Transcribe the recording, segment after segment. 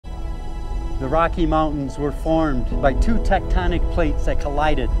The Rocky Mountains were formed by two tectonic plates that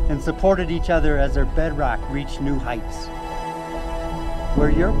collided and supported each other as their bedrock reached new heights.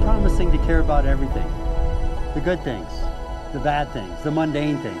 Where you're promising to care about everything, the good things, the bad things, the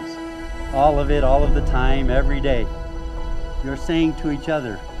mundane things, all of it, all of the time, every day. You're saying to each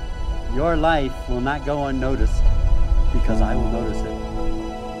other, your life will not go unnoticed because I will notice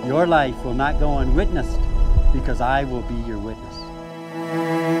it. Your life will not go unwitnessed because I will be your witness.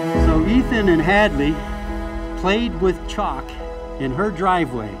 So Ethan and Hadley played with chalk in her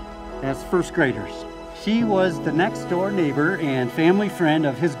driveway as first graders. She was the next door neighbor and family friend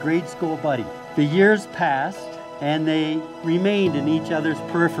of his grade school buddy. The years passed and they remained in each other's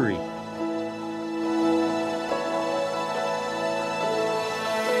periphery.